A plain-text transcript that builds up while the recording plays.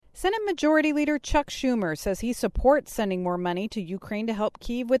Senate Majority Leader Chuck Schumer says he supports sending more money to Ukraine to help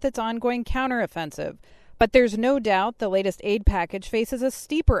Kyiv with its ongoing counteroffensive. But there's no doubt the latest aid package faces a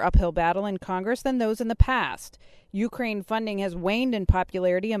steeper uphill battle in Congress than those in the past. Ukraine funding has waned in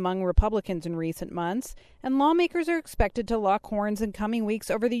popularity among Republicans in recent months, and lawmakers are expected to lock horns in coming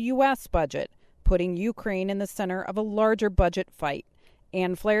weeks over the U.S. budget, putting Ukraine in the center of a larger budget fight.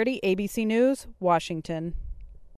 Ann Flaherty, ABC News, Washington.